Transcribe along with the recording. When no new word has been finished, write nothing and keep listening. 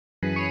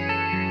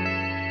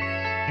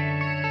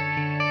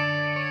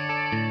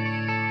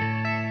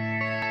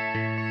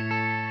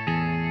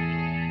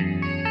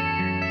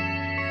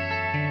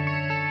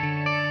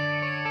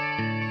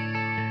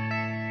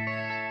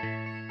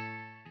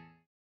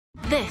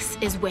This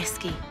is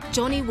whiskey,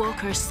 Johnnie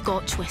Walker's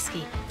Scotch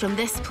whiskey, from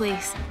this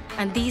place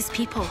and these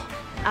people,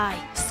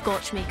 aye,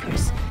 Scotch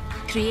makers,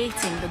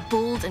 creating the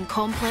bold and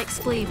complex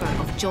flavour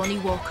of Johnnie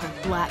Walker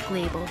Black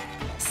Label.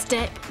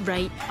 Step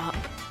right up.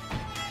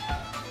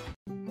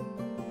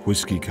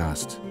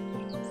 WhiskyCast.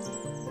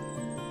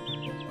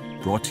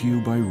 Brought to you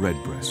by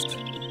Redbreast.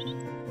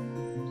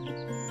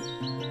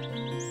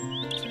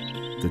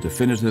 The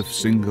definitive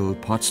single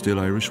pot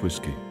still Irish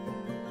whiskey.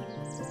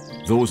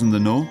 Those in the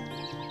know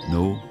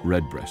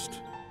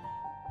Redbreast.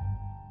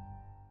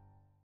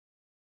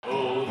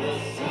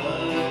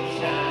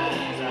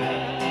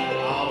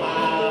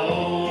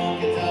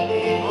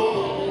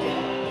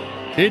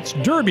 It's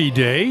Derby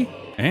Day,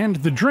 and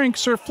the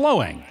drinks are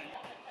flowing.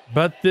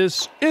 But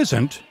this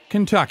isn't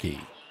Kentucky.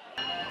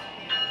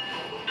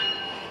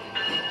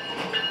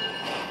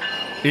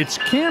 It's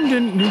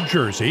Camden, New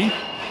Jersey,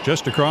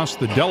 just across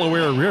the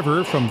Delaware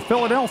River from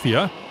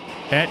Philadelphia,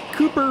 at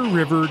Cooper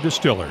River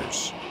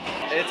Distillers.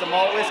 It's a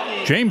malt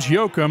whiskey. James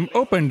Yoakum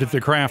opened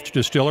the craft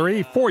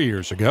distillery 4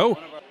 years ago,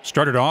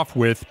 started off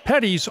with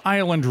Petty's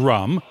Island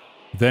rum,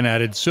 then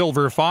added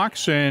Silver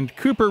Fox and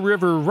Cooper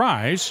River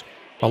Rise,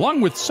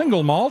 along with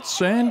single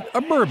malts and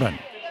a bourbon,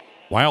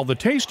 while the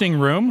tasting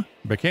room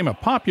became a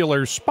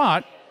popular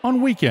spot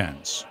on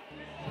weekends.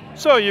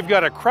 So you've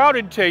got a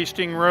crowded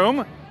tasting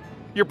room.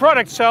 Your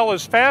products sell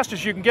as fast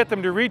as you can get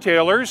them to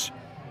retailers.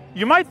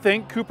 You might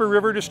think Cooper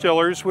River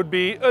Distillers would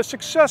be a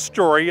success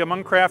story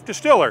among craft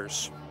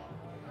distillers.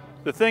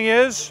 The thing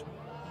is,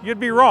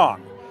 you'd be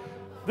wrong.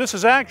 This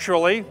is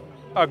actually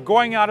a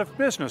going out of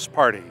business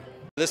party.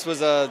 This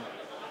was an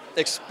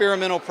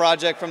experimental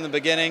project from the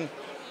beginning.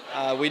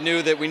 We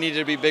knew that we needed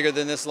to be bigger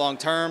than this long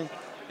term,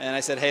 and I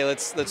said, hey,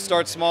 let's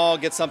start small,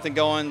 get something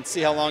going,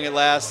 see how long it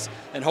lasts,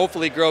 and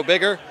hopefully grow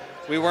bigger.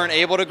 We weren't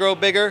able to grow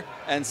bigger,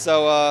 and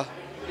so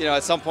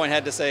at some point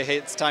had to say, hey,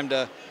 it's time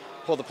to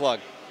pull the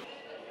plug.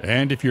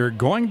 And if you're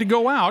going to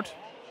go out,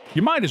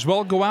 you might as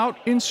well go out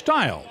in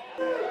style.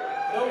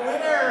 The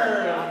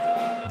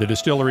winner! The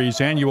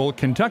distillery's annual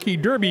Kentucky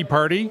Derby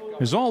party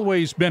has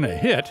always been a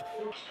hit,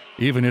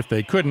 even if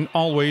they couldn't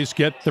always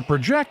get the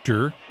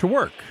projector to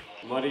work.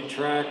 Muddy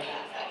track,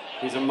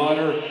 he's a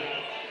mutter,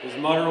 his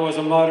mutter was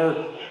a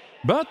mutter.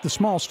 But the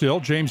small still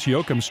James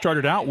Yoakum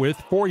started out with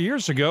 4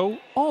 years ago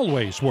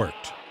always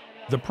worked.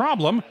 The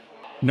problem,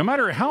 no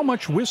matter how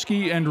much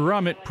whiskey and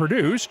rum it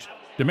produced,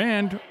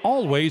 demand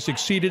always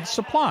exceeded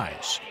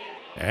supplies.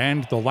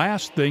 And the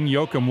last thing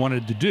Yoakum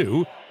wanted to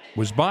do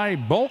was buy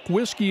bulk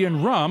whiskey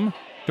and rum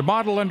to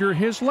bottle under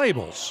his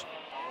labels.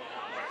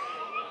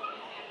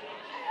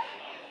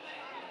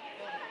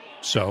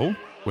 So,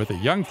 with a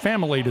young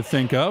family to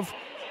think of,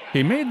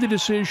 he made the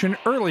decision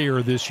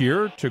earlier this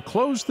year to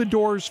close the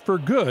doors for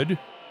good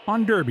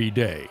on Derby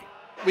Day.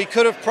 We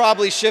could have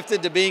probably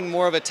shifted to being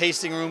more of a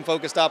tasting room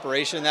focused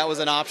operation. That was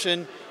an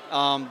option.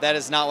 That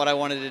is not what I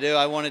wanted to do.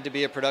 I wanted to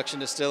be a production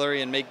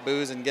distillery and make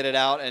booze and get it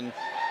out and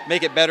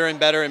make it better and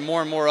better and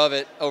more of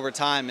it over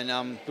time.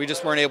 And we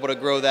just weren't able to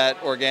grow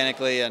that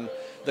organically, and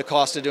the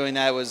cost of doing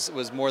that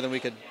was more than we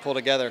could pull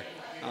together.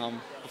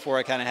 Before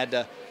I kind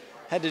of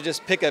had to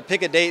just pick a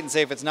date and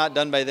say, if it's not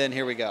done by then,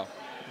 here we go.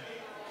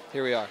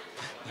 Here we are.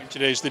 And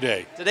today's the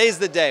day. Today's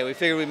the day. We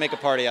figured we'd make a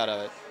party out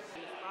of it.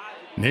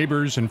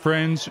 Neighbors and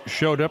friends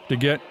showed up to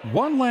get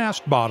one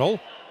last bottle,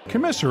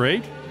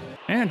 commiserate,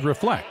 and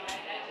reflect.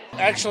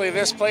 Actually,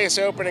 this place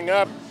opening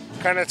up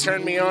kind of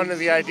turned me on to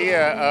the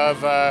idea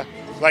of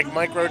like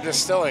micro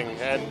distilling,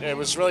 and it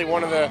was really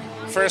one of the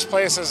first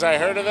places I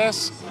heard of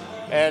this,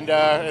 and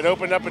it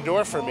opened up a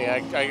door for me.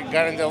 I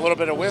got into a little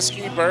bit of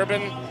whiskey,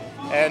 bourbon,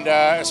 and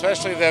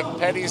especially the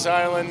Petty's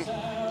Island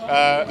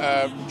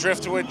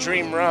Driftwood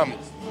Dream rum,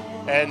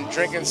 and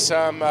drinking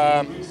some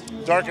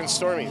Dark and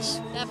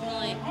Stormies.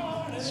 Definitely.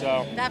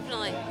 So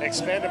definitely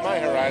expanded my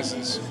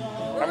horizons.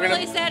 We're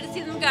really sad to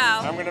see them go.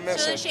 I'm gonna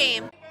miss it. It's really a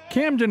shame.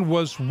 Camden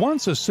was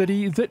once a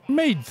city that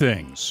made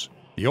things.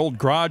 The old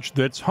garage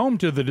that's home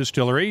to the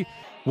distillery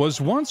was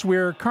once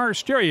where car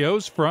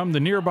stereos from the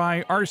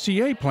nearby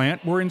RCA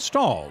plant were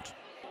installed.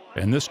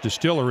 And this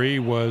distillery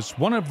was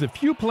one of the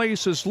few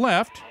places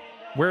left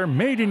where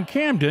made in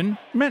Camden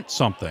meant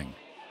something.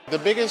 The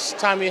biggest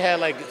time we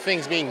had like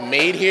things being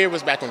made here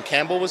was back when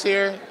Campbell was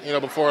here,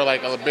 before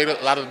like a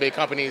lot of the big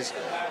companies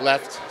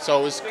left.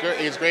 So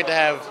it's great to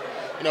have,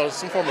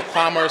 some form of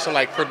commerce and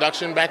like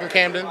production back in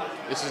Camden.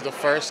 This is the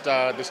first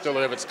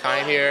distillery of its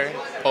kind here,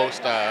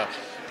 post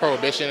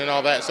Prohibition and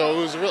all that. So it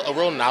was a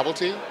real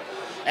novelty,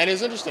 and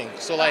it's interesting.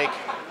 So like,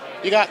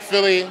 you got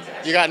Philly,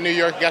 you got New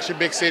York, you got your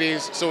big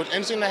cities. So it's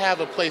interesting to have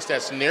a place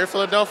that's near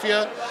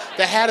Philadelphia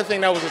that had a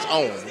thing that was its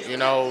own. You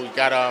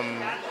got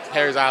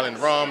Harry's Island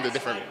rum, the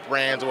different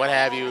brands, what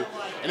have you.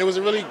 And it was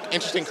a really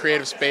interesting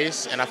creative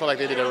space, and I feel like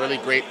they did a really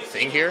great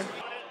thing here.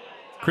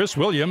 Chris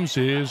Williams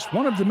is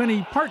one of the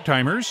many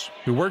part-timers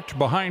who worked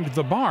behind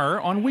the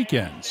bar on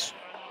weekends.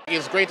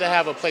 It's great to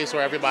have a place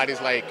where everybody's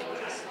like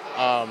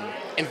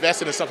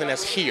invested in something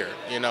that's here,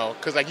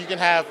 because like you can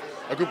have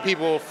a group of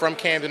people from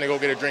Camden to go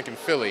get a drink in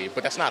Philly,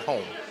 but that's not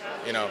home,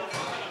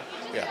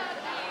 Yeah.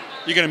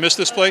 You gonna miss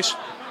this place?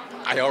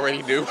 I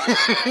already do.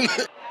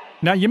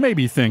 Now you may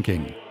be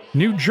thinking,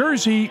 New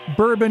Jersey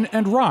bourbon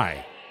and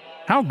rye.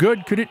 How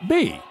good could it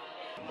be?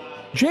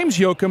 James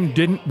Yoakum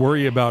didn't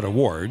worry about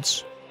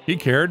awards. He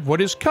cared what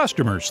his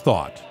customers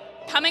thought.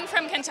 Coming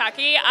from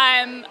Kentucky,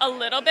 I'm a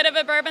little bit of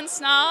a bourbon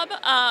snob,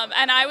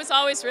 and I was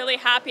always really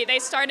happy. They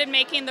started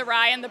making the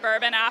rye and the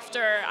bourbon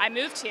after I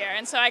moved here,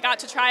 and so I got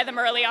to try them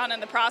early on in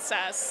the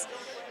process.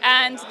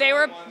 And they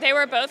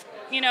were both,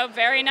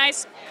 very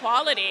nice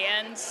quality,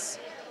 and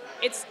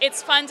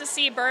it's fun to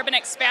see bourbon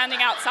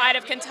expanding outside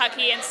of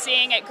Kentucky and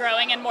seeing it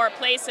growing in more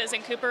places,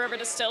 and Cooper River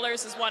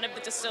Distillers is one of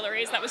the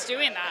distilleries that was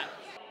doing that.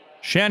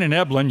 Shannon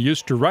Eblin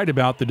used to write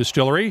about the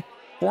distillery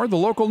for the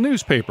local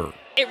newspaper.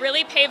 It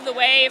really paved the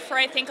way for,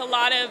 I think, a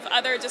lot of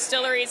other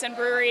distilleries and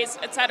breweries,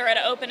 et cetera,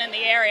 to open in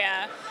the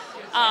area.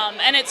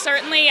 And it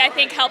certainly, I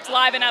think, helped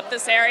liven up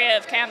this area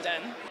of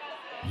Camden.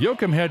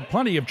 Yoakum had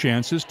plenty of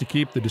chances to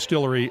keep the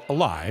distillery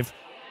alive,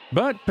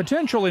 but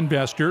potential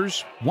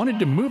investors wanted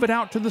to move it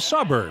out to the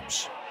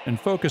suburbs and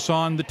focus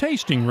on the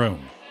tasting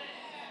room.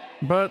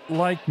 But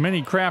like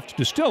many craft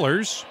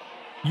distillers,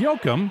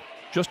 Yoakum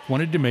just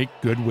wanted to make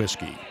good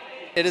whiskey.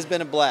 It has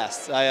been a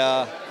blast.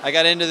 I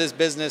got into this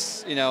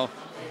business,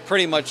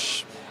 pretty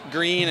much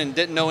green and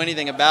didn't know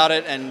anything about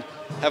it, and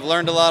have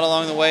learned a lot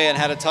along the way and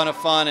had a ton of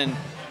fun and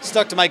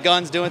stuck to my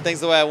guns doing things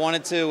the way I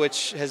wanted to,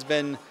 which has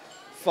been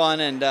fun,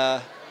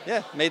 and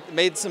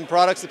made some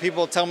products that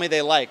people tell me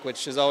they like,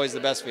 which is always the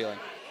best feeling.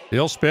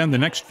 He'll spend the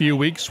next few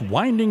weeks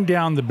winding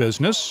down the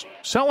business,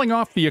 selling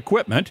off the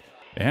equipment,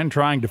 and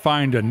trying to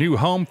find a new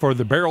home for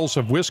the barrels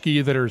of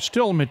whiskey that are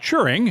still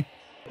maturing,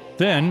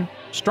 then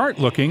start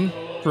looking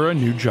for a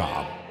new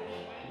job.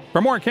 For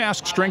more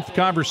Cask-Strength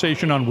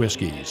conversation on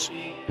whiskeys,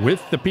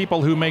 with the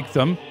people who make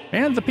them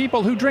and the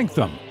people who drink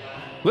them,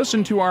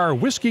 listen to our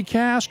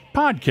WhiskyCast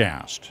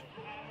podcast.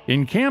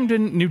 In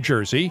Camden, New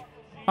Jersey,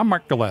 I'm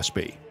Mark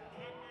Gillespie.